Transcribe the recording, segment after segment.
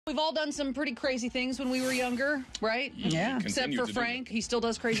We've all done some pretty crazy things when we were younger, right? Yeah. Except for Frank. He still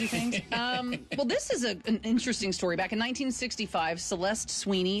does crazy things. Well, this is an interesting story. Back in 1965, Celeste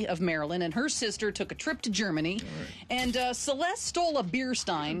Sweeney of Maryland and her sister took a trip to Germany. Right. And Celeste stole a beer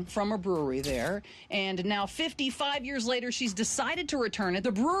stein from a brewery there. And now, 55 years later, she's decided to return it.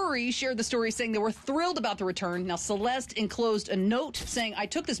 The brewery shared the story saying they were thrilled about the return. Now, Celeste enclosed a note saying, I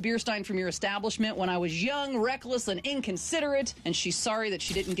took this beer stein from your establishment when I was young, reckless, and inconsiderate. And she's sorry that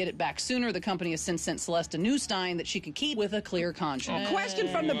she didn't get it back sooner. The company has since sent Celeste a new stein that she can keep with a clear conscience. Question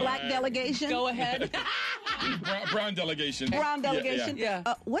from the black delegation. Go ahead. Brown delegation. Brown delegation. Yeah.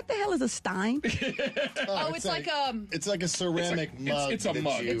 What the hell is a stein? It's like a ceramic mug. It's a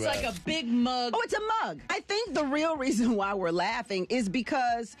mug. It's like a big mug. Oh, it's a mug. I think the real reason why we're laughing is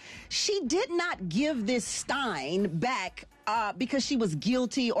because she did not give this stein back because she was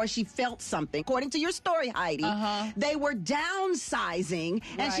guilty or she felt something. According to your story, Heidi, they were downsizing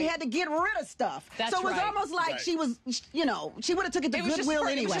and she had to get rid of stuff. So it was almost like she was, she would have took it to Goodwill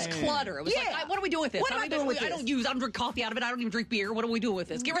anyway. It was just clutter. It was like, what are we doing with this? What am I doing with this? I don't drink coffee out of it. I don't even drink beer. What are we doing with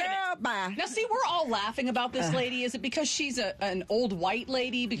this? Get rid of it. Bye. Now, see, we're all laughing about this lady. Is it because she's an old white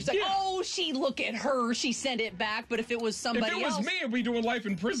lady? Because look at her. She sent it back. But if it was somebody else. If it was me, I'd be doing life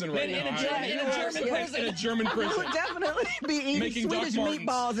in prison right now. In a German prison. I would definitely be eating making Swedish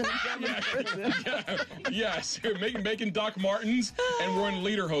meatballs in a German prison. Yes, making Doc Martens and wearing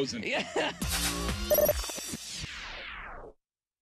lederhosen. Yeah.